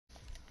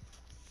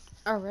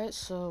Alright,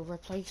 so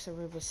replace the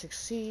Rainbow Six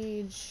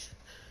Siege.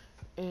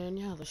 And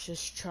yeah, let's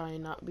just try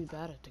and not be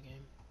bad at the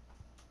game.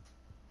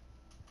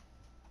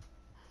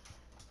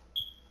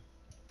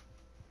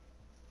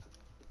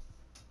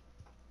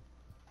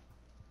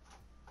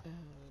 And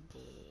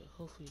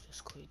hopefully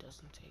this queue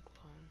doesn't take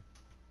long.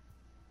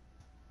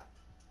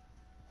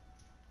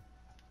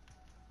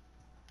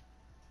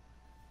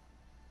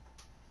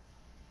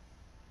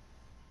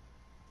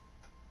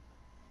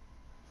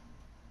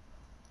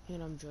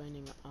 And I'm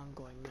joining an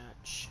ongoing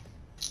match.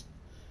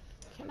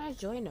 Can I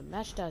join a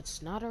match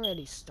that's not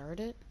already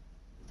started?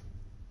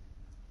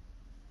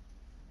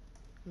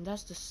 And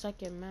that's the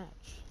second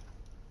match.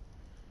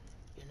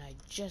 And I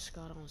just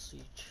got on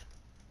Siege.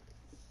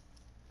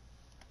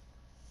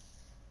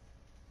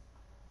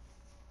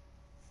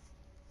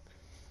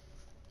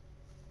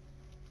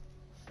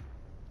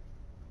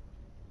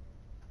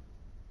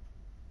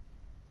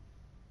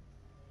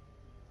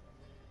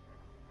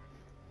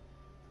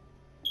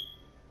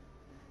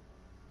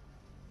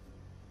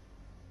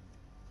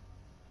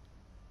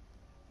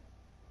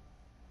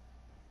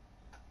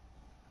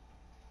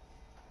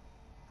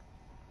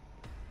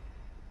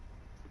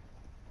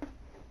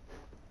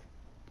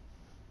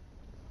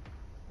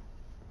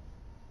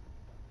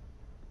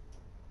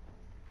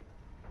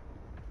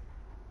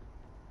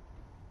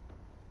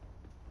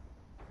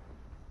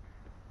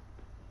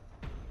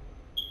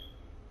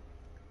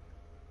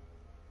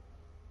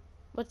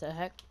 What the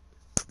heck?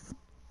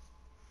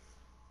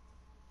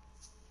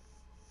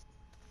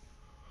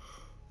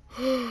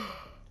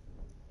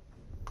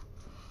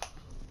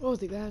 Oh,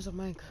 the guy has a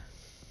mic.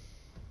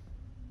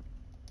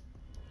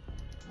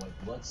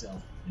 White blood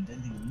cells, and then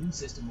the immune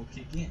system will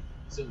kick in.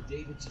 So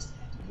David just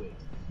had to wait.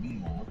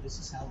 Meanwhile, this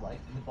is how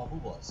life in the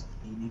bubble was.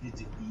 He needed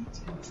to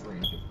eat and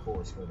drink, of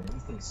course, but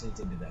anything sent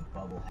into that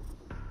bubble.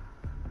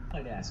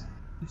 I'd ask,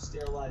 who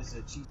sterilized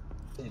a cheese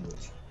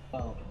sandwich?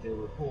 Well, there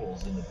were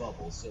holes in the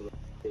bubble, so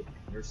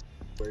nurses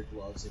wear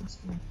gloves and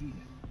spoon feed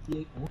him. He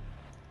ate more.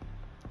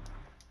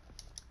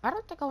 I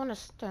don't think I want to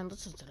sit and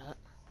listen to that.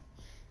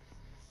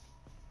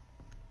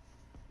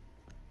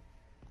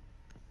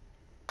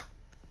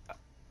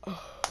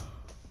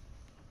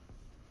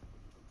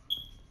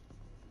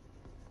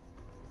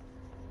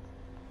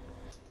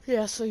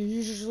 Yeah, so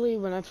usually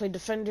when I play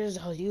Defenders,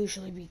 I'll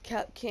usually be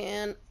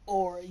Capcan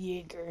or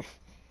Jaeger.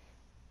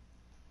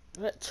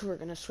 But we're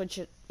gonna switch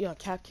it. Yeah,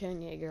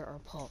 Capcan, Jaeger, or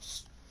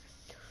Pulse.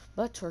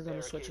 But we're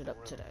gonna switch it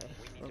up today.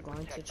 We're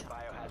going to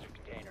biohazard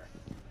container.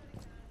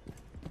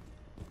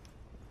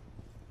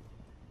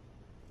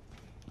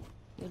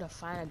 Need to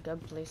find a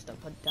good place to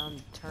put down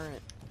the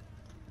turret.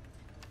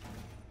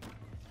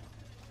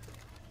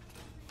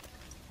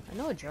 I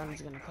know a drone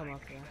is gonna come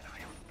up here.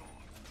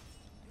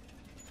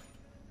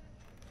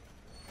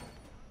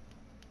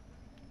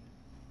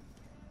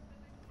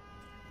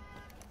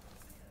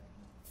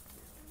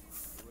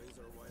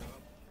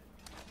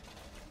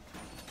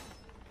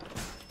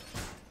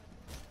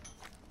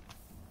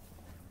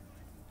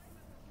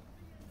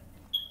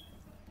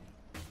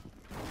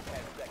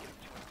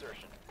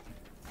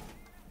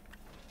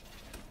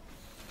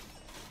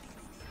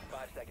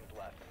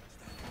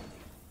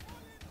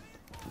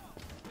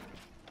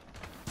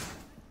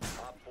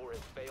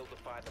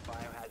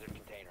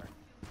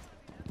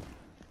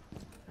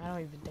 I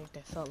don't even think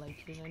they felt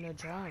like using no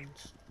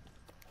drones.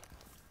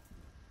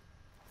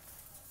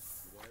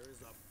 Wire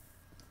is up.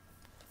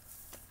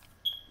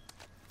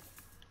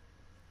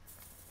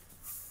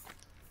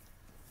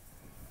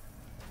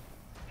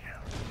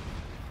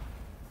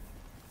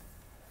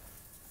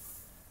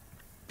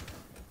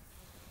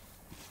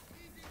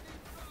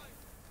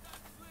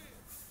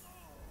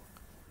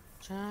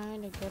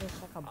 Trying to get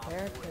us like a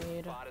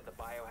barricade. The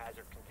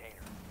biohazard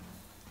container.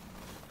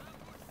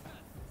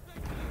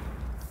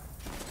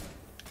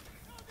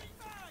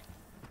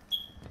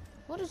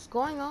 What is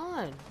going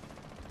on?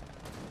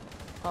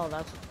 Oh,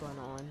 that's what's going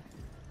on.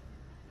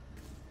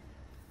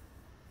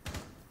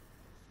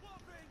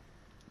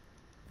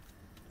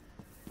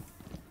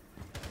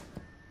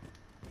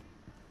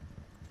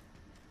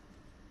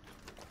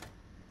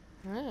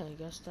 Alright, I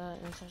guess that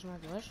answers my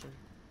question.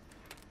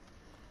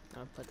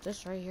 I'll put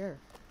this right here.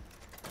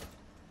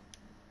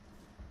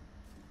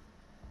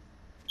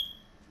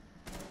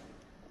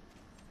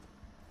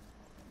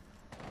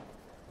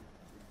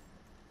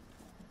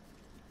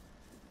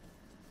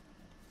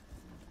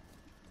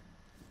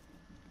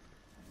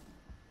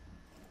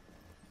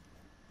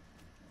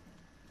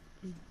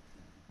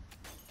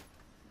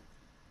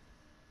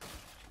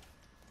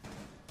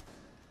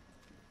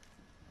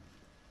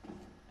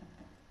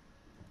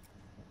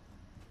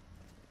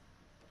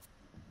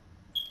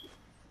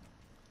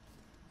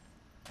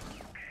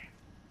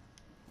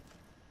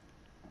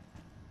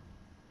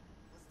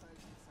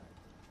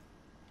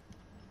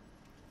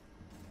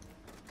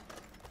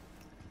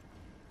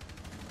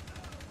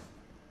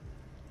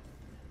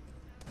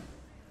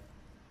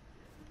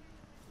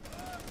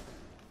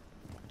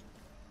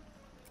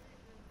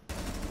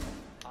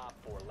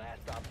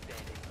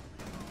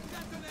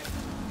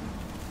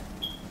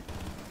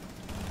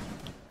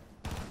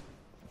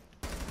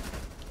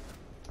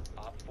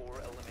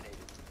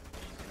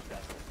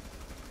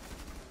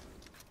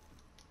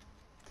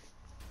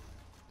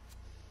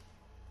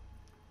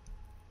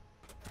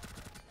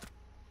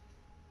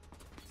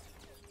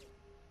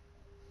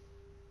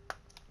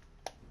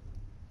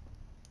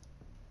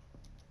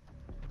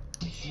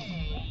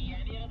 Something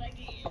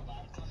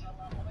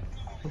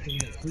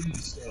that couldn't be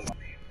stayed.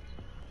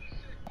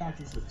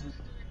 Factors with three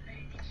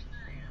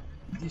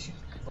condition.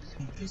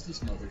 He kissed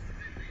his mother.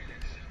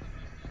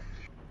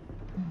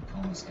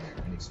 Combs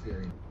had an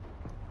experience.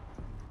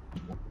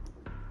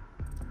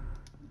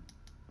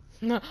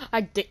 No,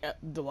 I think.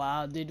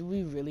 Wow, did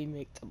we really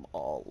make them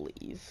all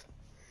leave?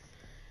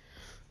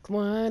 Come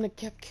on, a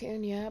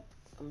Capcan, yep.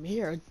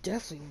 Mira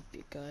definitely would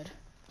be good.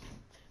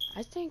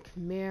 I think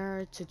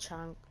Mira,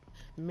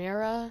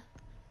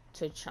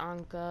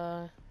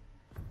 Tachanka,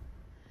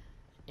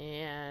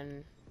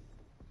 and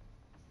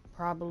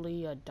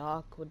probably a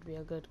Doc would be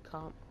a good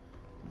comp.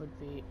 Would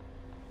be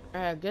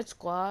a good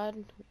squad.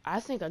 I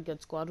think a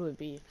good squad would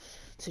be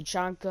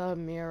Tachanka,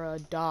 Mira,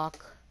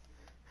 Doc.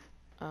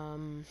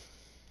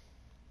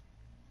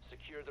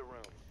 Secure the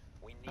room.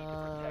 We need to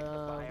protect the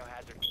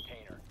biohazard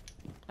container.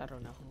 I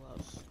don't know who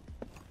else.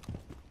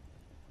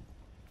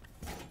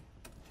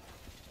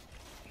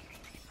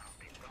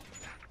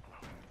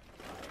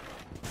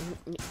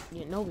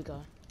 You know we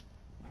got.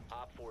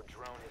 Op 4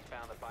 drone has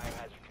found the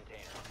biohazard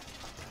container.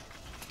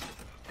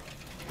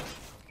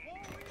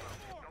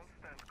 Don't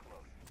stand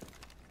close.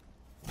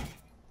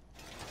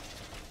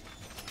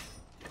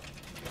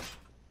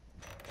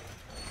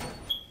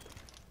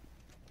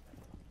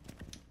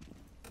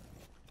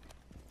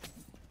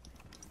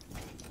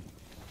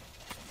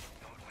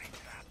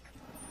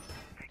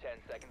 10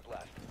 seconds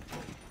left.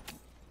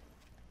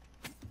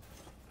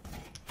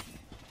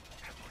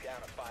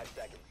 Down to 5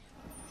 seconds.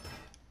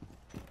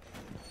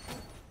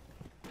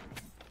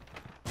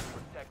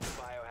 Protect the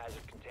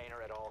biohazard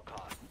container at all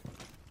costs.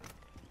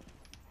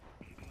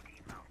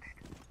 EDD mounted.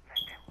 Let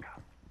them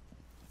come.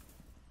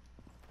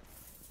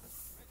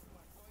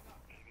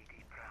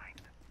 EDD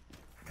primed.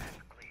 Stand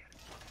clear.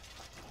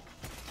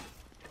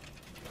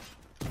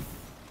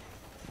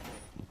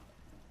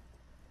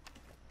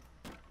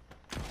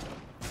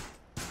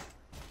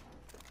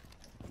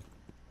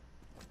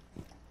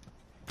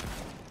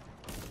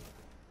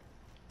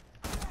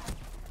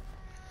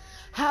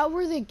 How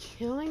were they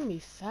killing me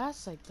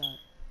fast like that?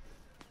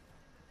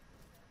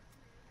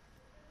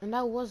 And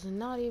that was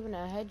not even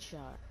a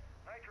headshot.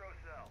 Nitro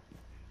cell.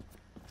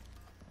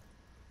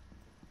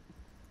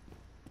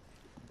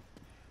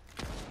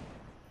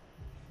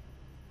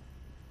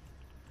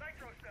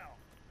 Nitro cell.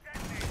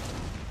 Detonate.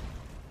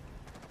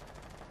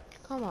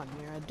 Come on,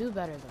 Mira, do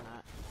better than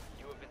that.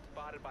 You have been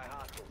spotted by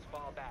hostiles.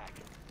 Fall back.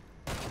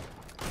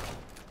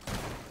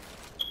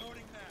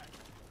 Loading mag.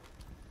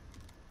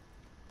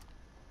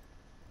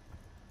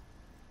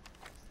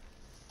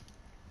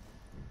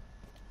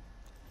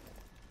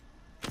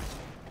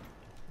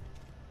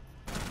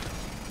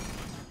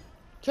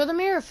 Kill the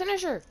Mira,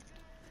 finish her!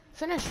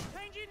 Finish!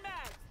 Changing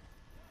mag.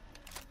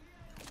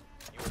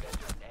 You have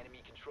entered an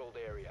enemy-controlled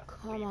area.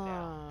 Come Leave now.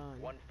 on.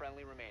 One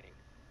friendly remaining.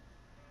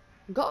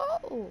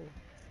 Go!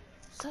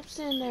 Stop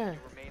sitting there. If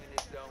you remain in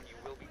this zone, you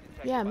will be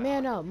detected Yeah, by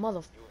man hostiles. up,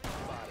 mother. You have been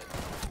spotted.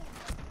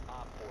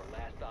 Op 4,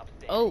 last op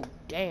standing. Oh,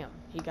 damn.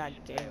 He got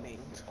Mission failed. gaming.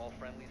 All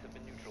friendlies have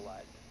been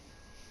neutralized.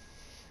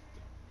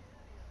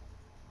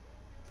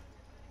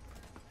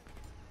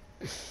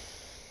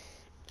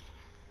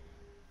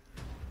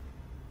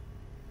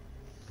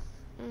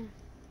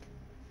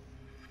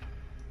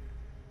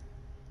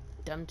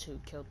 Them two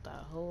killed a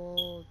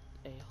whole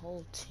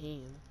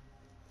team.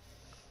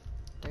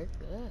 They're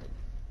good.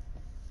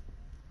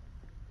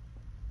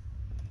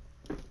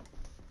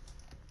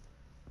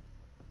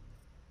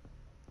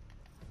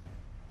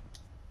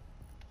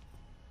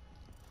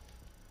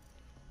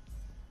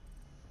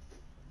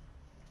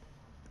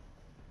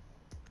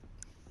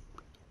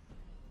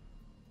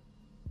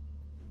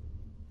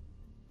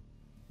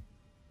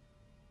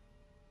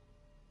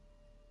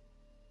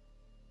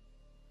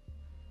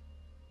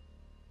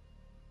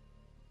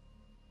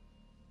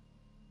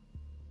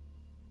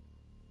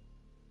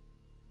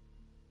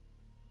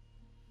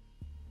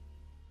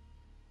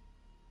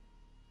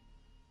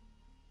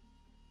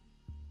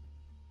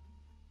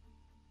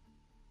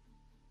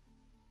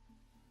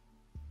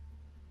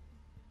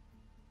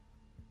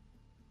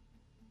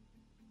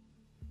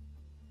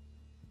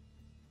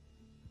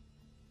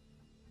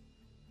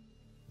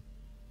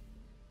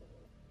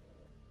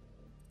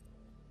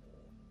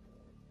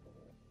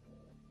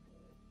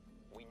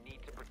 We need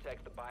to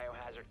protect the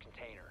biohazard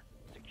container.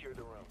 Secure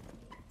the room.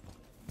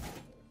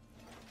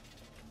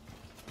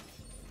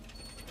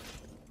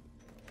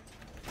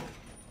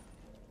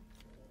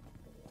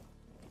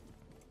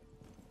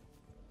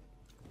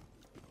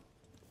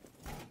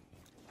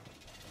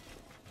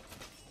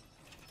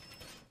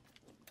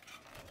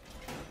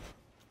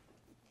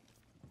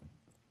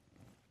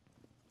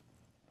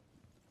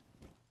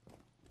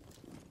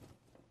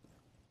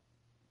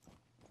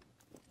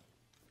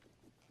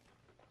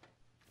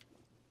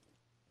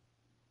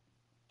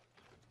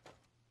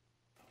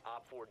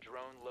 Op 4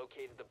 drone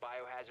located the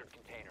biohazard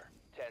container.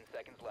 10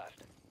 seconds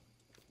left.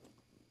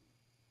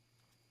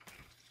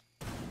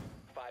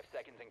 5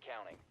 seconds and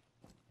counting.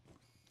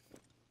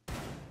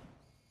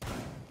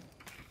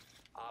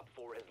 Op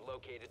 4 has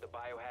located the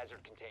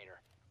biohazard container.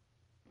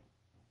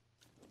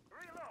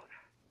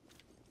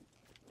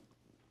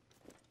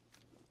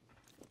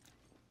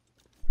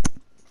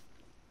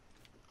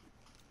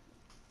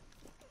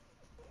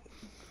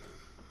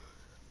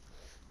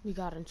 We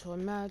got into a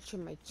match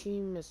and my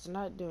team is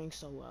not doing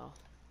so well.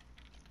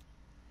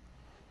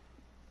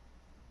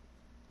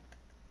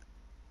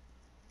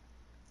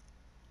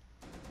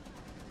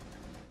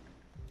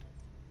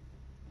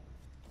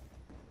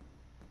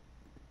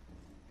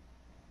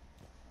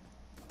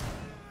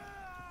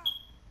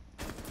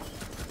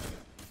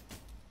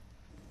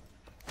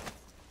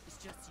 It's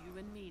just you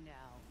and me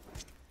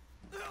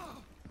now.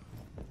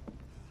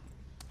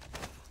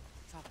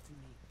 Talk to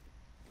me.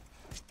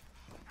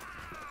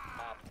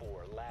 Op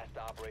 4, last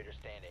operator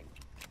standing.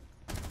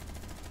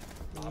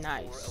 Op 4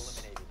 Nice.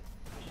 eliminated.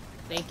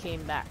 They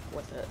came back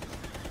with it.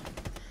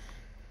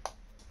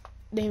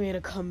 They made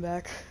a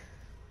comeback.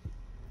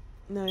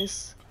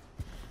 Nice.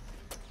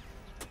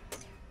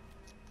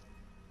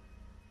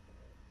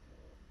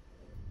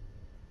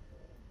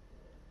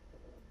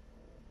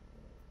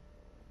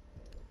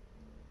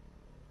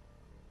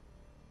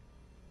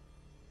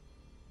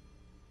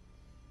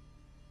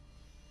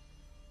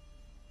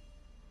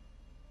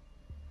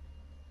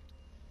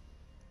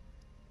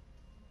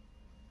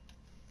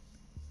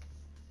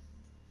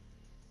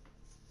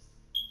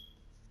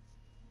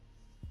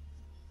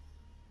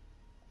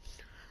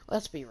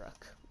 Let's be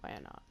Rook. Why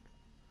not?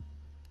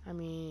 I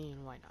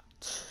mean, why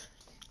not?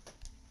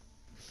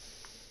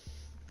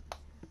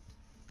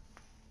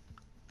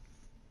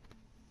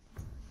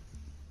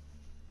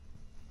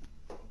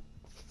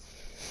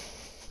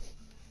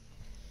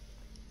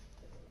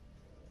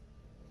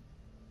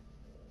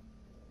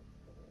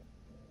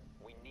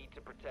 We need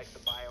to protect the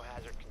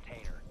biohazard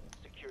container.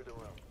 Secure the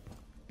room.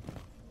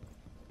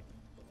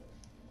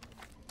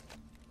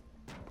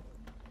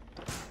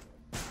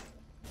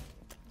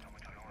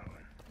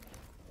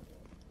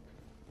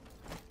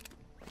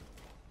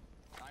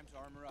 Time to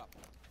armor up.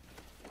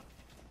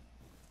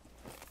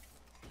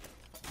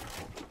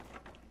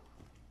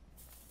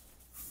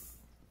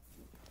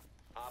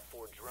 Op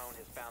 4 drone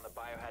has found the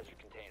biohazard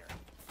container.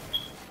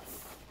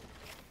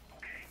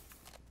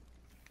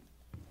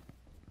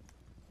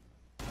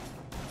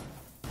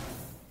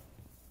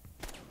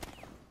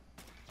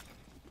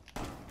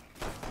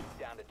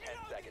 Down to 10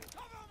 seconds.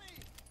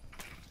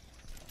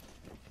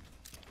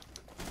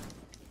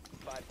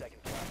 5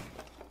 seconds left.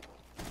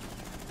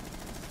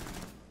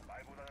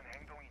 말보다는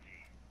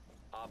행동이지.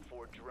 Op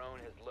 4 drone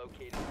has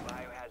located the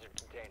biohazard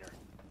container.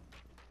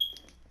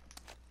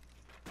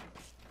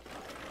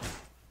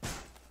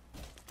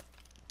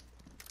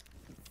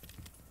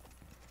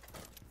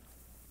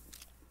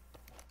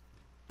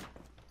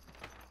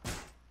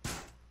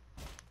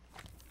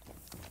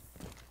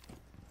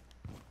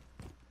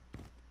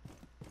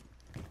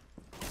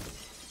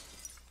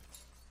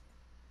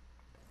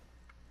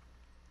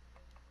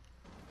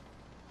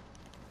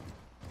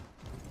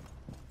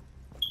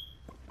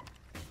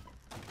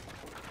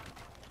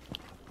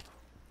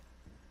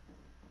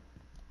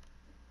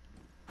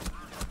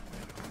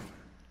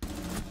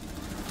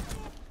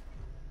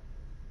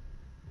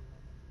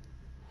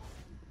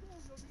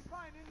 You'll be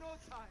fine in no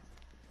time.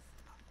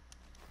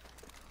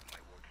 My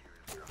work here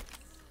is done.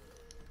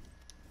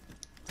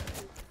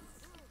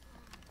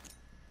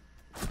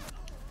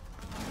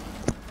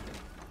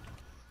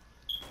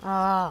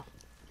 Ah,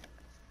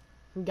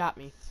 you got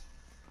me.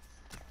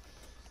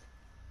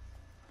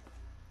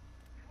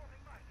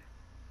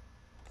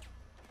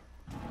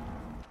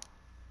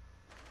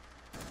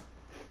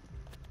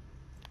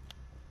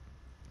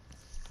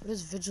 What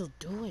is Vigil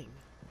doing?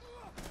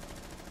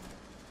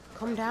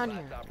 Come down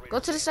here. Go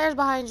to the stairs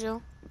behind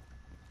you.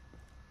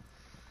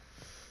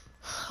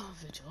 Oh,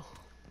 Vigil.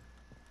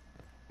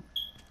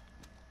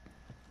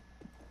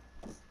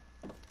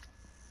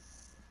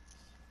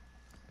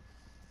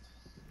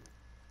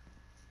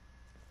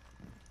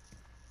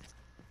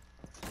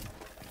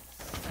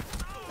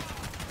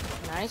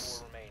 Nice.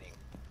 4 remaining.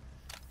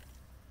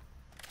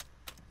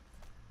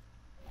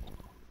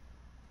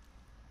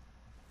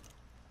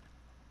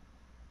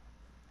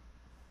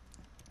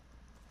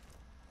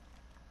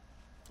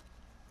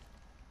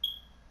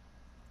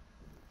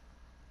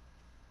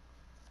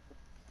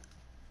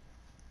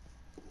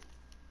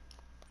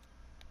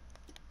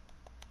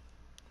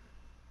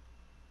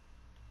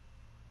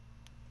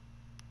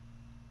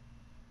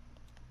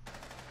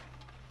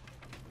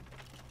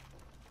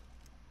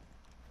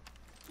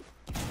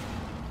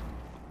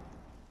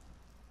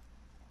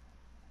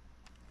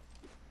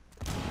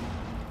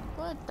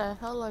 What the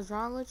hell is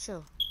wrong with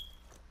you?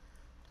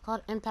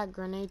 Called impact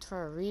grenades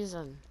for a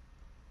reason.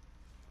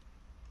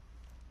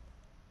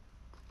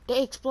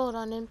 They explode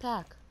on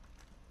impact.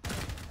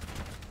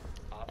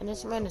 Op And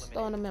this 4 man is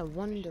throwing them eliminated. in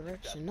one Mission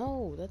direction.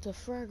 successful. No, that's a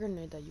frag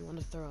grenade that you want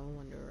to throw in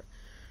one direction.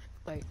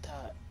 Like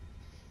that.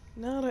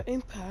 Not an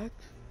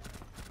impact.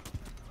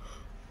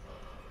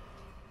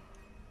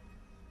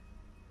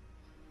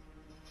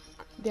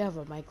 They have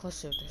a mic. Let's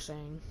see what they're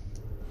saying.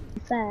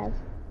 5.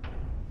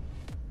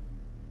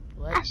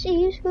 I What? see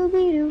you,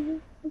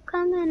 Scooby-Doo. I'm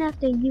coming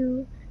after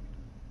you.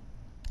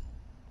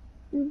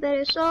 You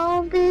better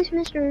solve this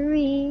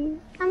mystery.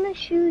 I'ma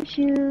shoot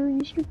you,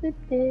 you stupid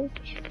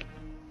bitch.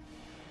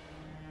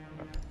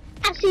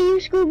 I see you,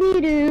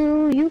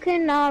 Scooby-Doo. You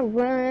cannot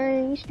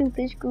run, you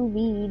stupid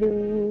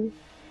Scooby-Doo.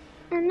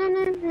 Na na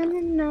na na na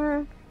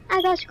na.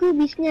 I got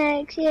Scooby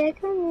snacks. Yeah,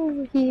 come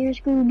over here,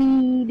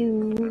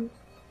 Scooby-Doo.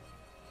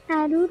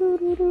 Ah, doo doo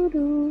doo doo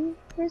doo.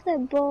 Where's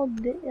that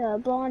blonde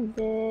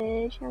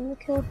bitch? I'm gonna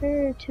kill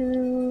her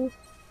too.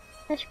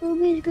 A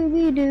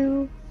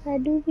Scooby-Doo. A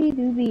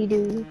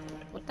doobie-doobie-doo.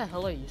 What the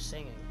hell are you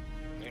singing?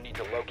 You need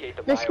to locate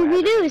the The biohazard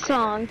Scooby-Doo container.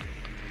 song.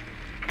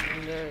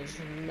 There is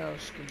no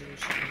Scooby-Doo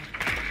song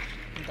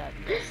that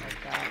goes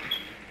like that.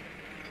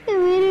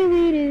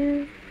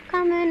 Scooby-Doo,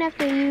 coming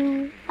after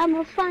you.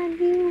 I'ma find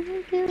you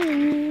and kill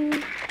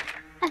you.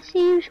 I see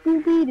you,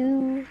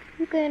 Scooby-Doo.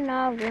 You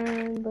cannot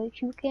run,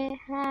 but you can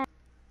hide.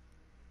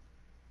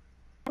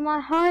 My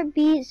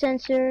heartbeat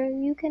sensor,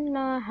 you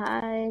cannot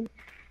hide.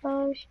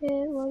 Oh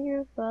shit, well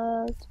you're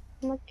fucked.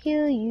 I'ma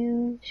kill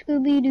you,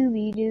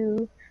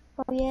 Scooby-Dooby-Doo.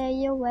 Oh yeah,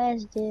 your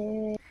ass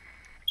dead.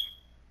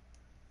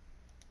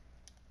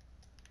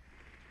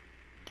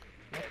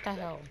 What the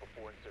hell?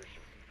 Before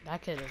insertion.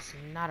 That kid is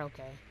not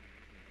okay.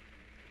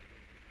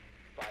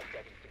 5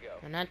 seconds to go.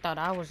 And I thought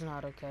I was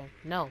not okay.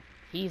 No,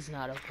 he's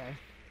not okay.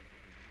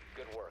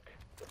 Good work.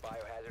 The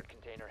biohazard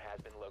container has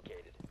been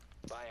located.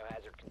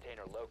 Biohazard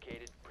container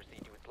located.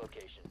 Proceed to its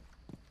location.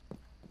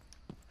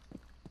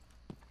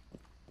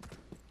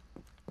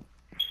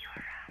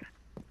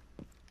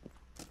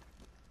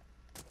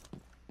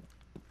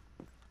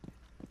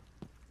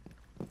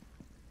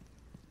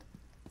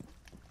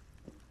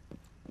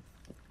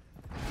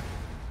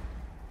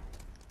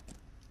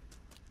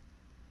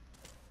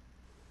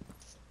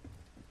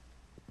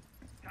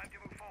 Time to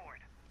move forward.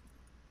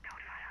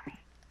 Don't follow me.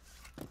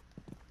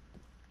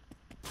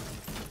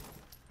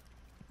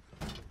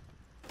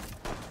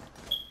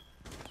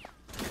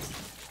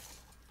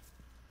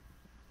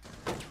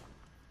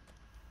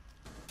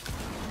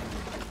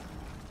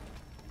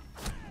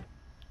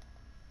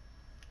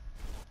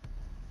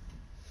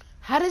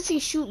 How does he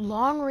shoot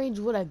long range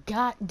with a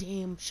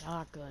goddamn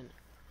shotgun?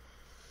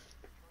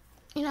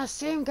 And that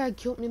same guy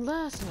killed me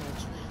last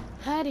match.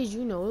 How did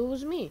you know it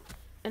was me?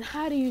 And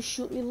how do you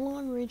shoot me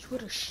long range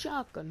with a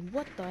shotgun?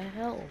 What the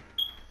hell?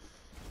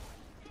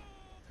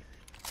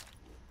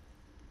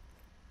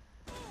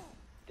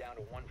 Down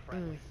to one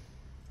friendly.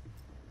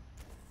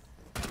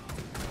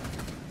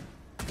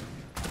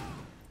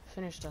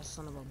 Finish that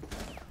son of a...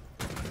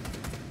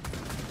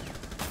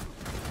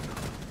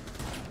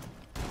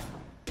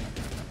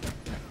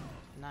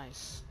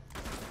 Nice.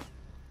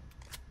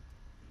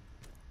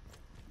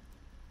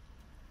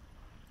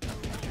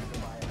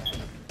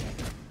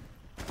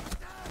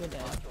 Good day.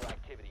 Hostile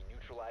activity.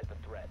 Neutralize the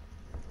threat.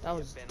 That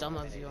was Been dumb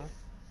of you. eliminated.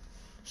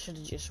 Should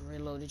have just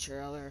reloaded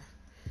your other...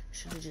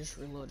 Should have just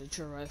reloaded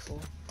your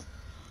rifle.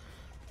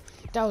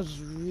 That was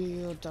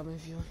real dumb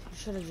of you. You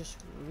should have just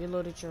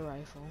reloaded your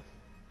rifle.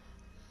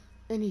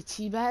 And he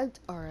teabagged?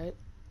 Alright.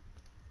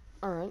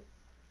 Alright.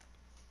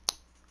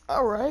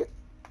 Alright.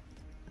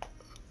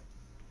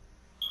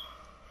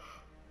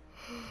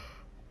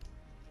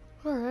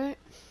 Alright.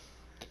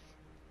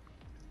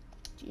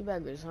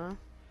 Teabaggers, huh?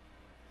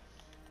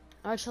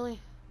 Actually,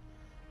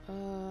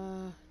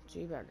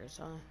 teabaggers,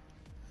 huh?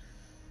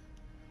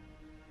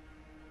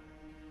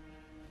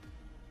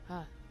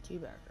 Ah,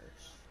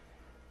 teabaggers.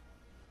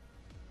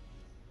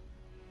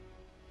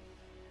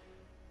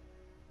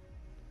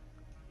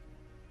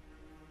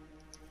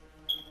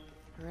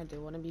 Alright, they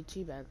want to be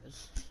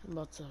teabaggers.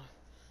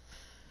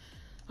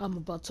 I'm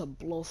about to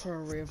blow through a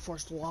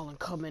reinforced wall and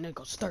come in and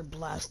go start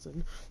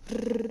blasting.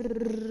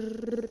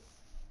 Locate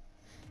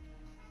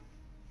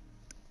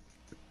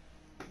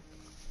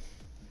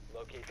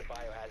the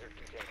biohazard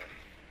container.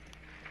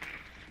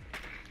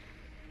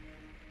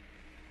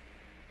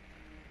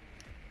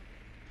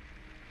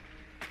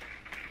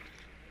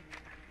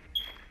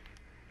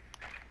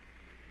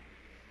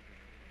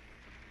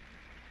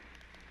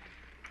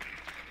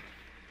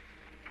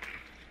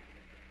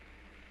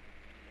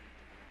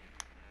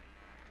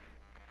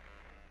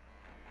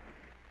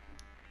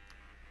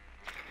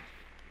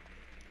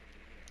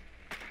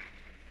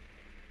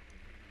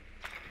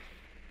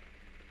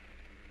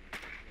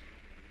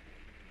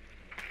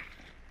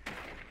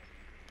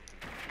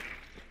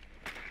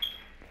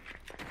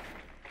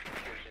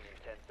 Insertion in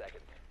 10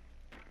 seconds.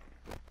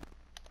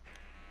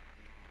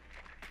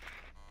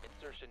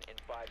 Insertion in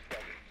 5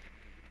 seconds.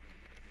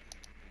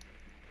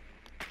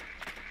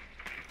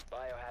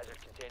 Biohazard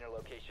container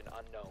location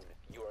unknown.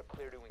 You are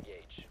clear to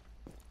engage.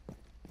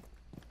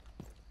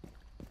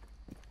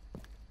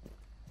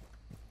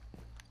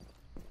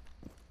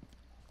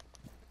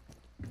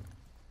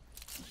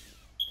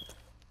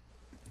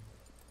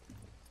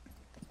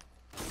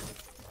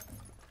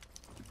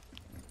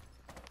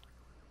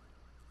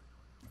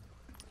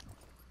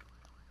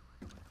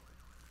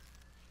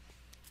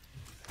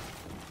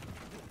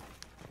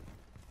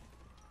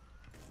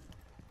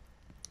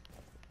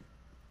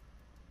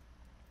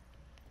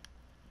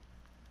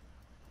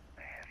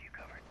 I have you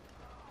covered.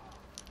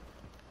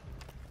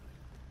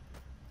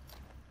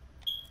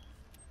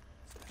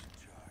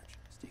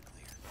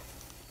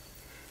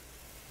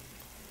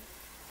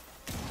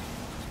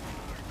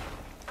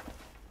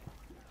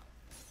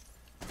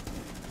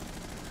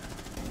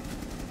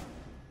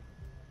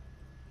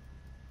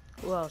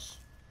 Who else?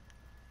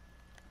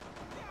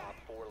 Op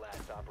 4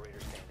 last operator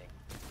standing.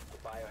 The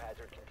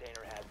biohazard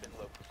container has been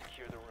located.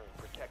 Secure the room.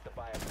 Protect the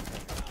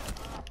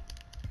biocontainer.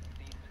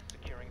 Cease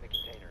securing the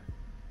container.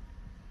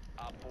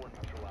 Op 4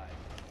 neutralized.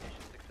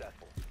 Mission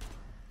successful.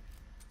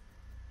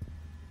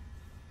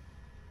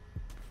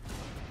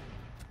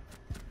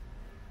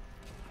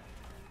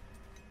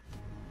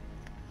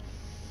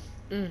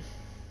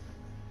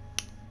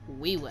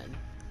 We win.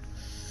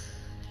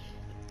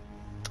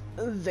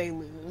 They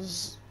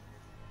lose.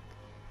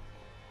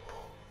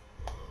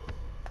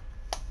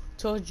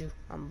 Told you,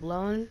 I'm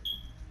blowing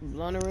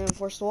a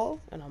reinforced wall,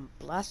 and I'm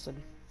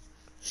blasting,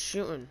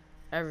 shooting,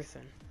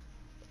 everything.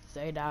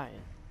 They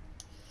dying.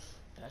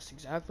 That's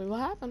exactly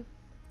what happened.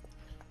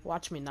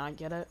 Watch me not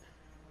get it.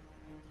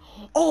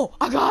 Oh,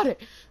 I got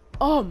it!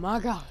 Oh my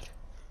god.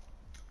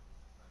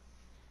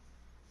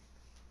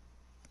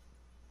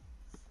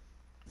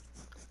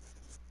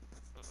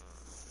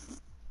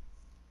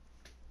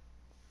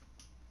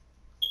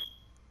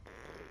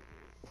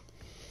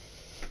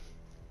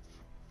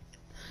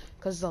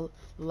 Cause the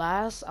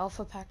last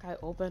alpha pack I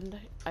opened,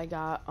 I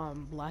got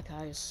black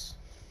ice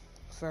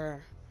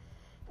for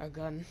a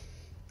gun.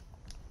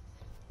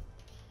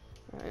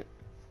 Right.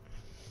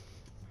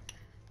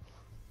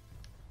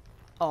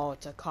 Oh,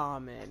 it's a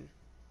common.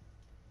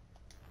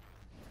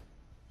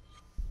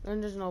 Then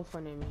there's no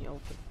point in me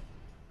open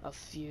a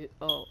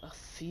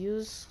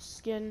fuse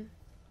skin.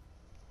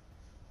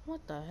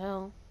 What the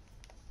hell?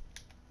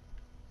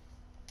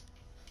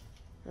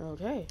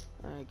 Okay,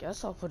 I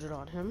guess I'll put it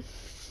on him.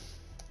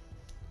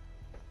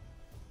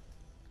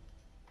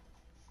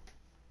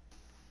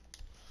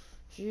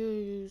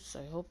 Jeez,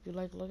 I hope you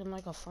like looking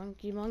like a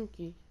funky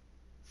monkey.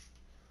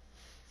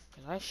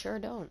 Cause I sure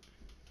don't.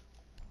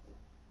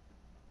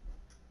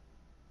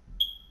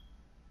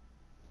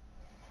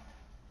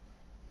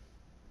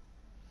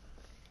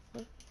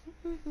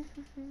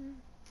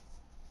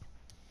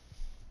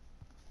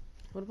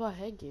 What about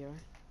headgear?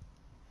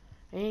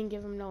 I ain't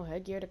give him no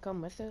headgear to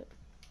come with it.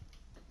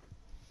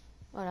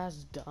 Oh,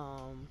 that's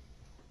dumb.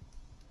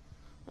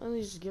 At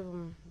least give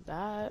him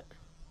that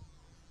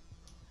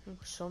or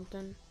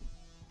something.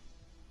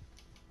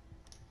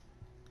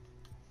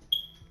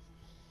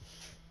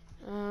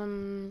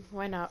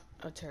 Why not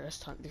a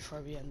terrorist hunt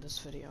before we end this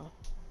video?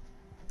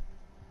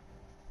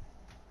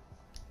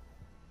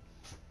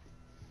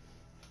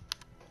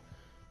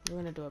 I'm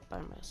gonna do it by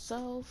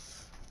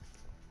myself.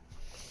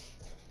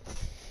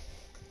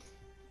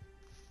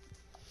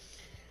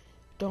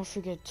 Don't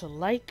forget to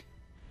like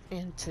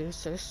and to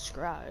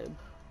subscribe.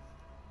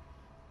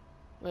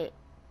 Wait,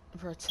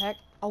 protect.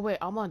 Oh wait,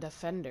 I'm on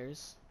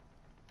Defenders.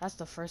 That's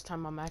the first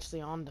time I'm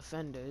actually on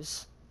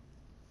Defenders.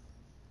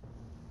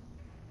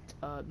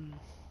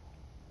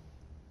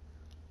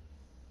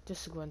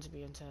 This is going to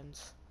be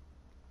intense.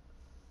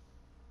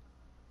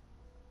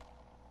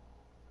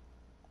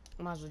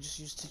 Might as well just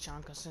use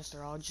Tachanka since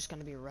they're all just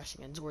gonna be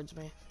rushing in towards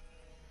me.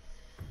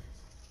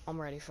 I'm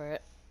ready for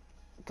it.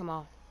 Come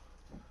on.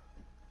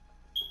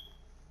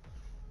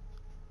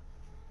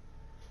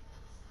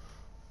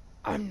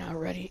 I'm not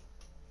ready.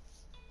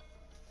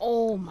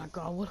 Oh my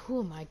god,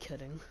 who am I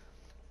kidding?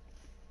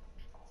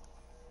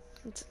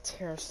 It's a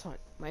terrorist hunt.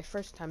 My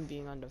first time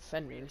being on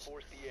Defenders.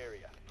 Reinforce the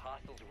area.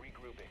 Hostiles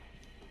regrouping.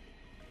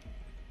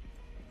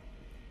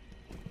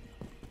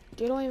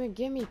 They don't even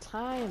give me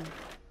time.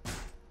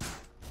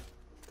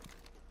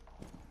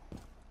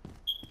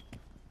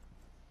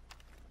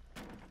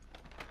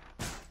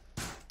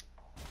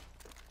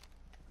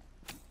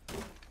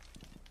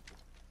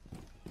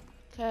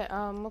 Okay,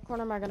 what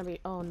corner am I gonna be?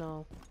 Oh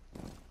no.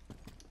 I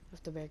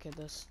have to barricade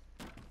this.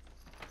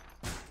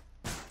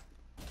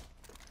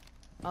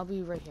 I'll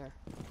be right here.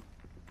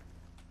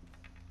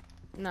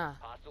 Nah,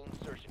 Hostile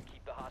insertion.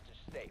 Keep the hostage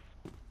safe.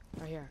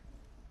 right here.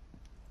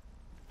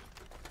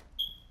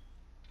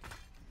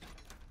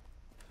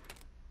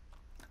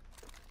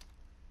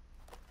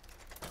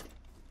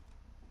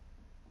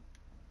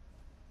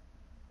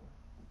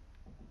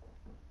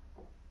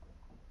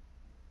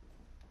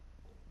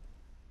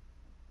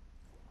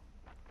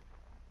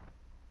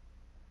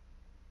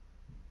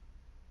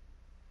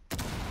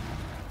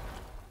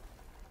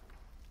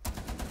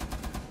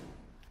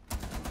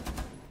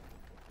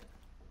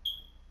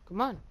 Come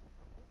on.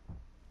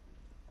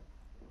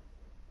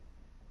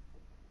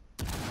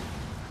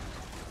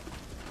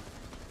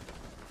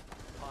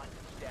 Hostage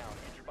down.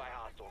 Injured by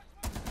hostiles.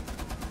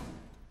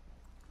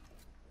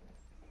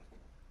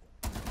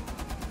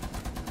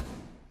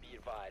 Be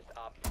advised.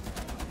 Op 4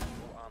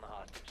 visual on the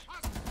hostage.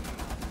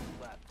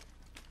 Hostiles left.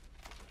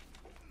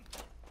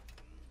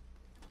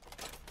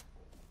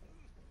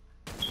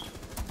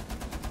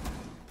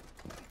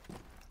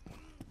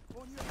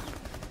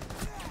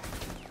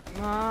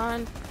 Come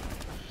on.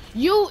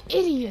 You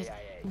idiot!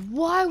 AIA.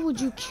 Why would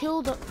you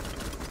kill the...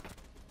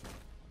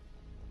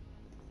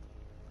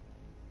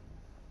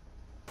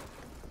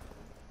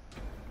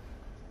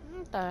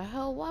 What the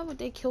hell? Why would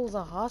they kill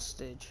the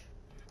hostage?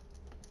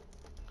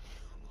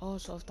 Oh,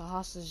 so if the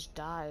hostage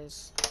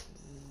dies,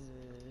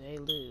 they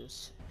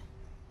lose.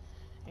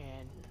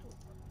 And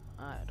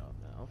I don't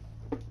know.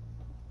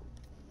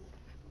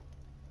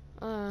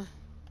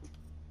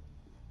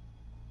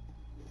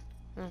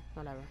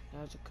 Whatever.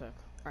 That was a cook.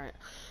 Alright.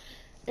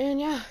 And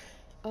yeah.